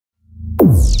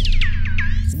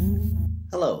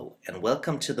Hello and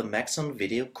welcome to the Maxon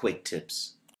Video Quick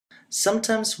Tips.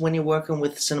 Sometimes when you're working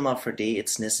with Cinema 4D,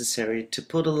 it's necessary to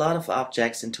put a lot of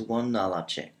objects into one null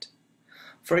object.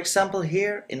 For example,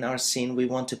 here in our scene we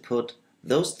want to put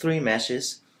those three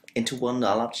meshes into one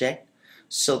null object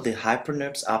so the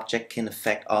HyperNURBS object can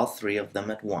affect all three of them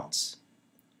at once.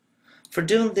 For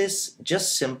doing this,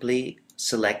 just simply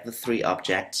select the three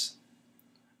objects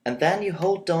and then you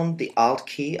hold down the Alt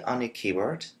key on your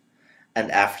keyboard,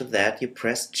 and after that you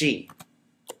press G.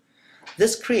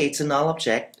 This creates a null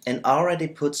object and already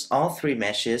puts all three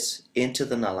meshes into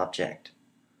the null object.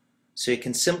 So you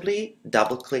can simply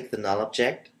double click the null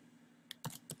object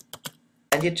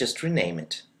and you just rename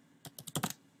it.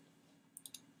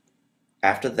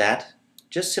 After that,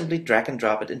 just simply drag and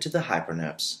drop it into the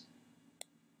HyperNURBS.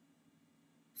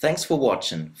 Thanks for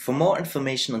watching. For more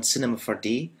information on Cinema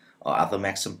 4D or other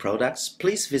Maxon products,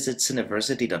 please visit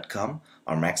cineversity.com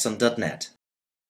or maxon.net.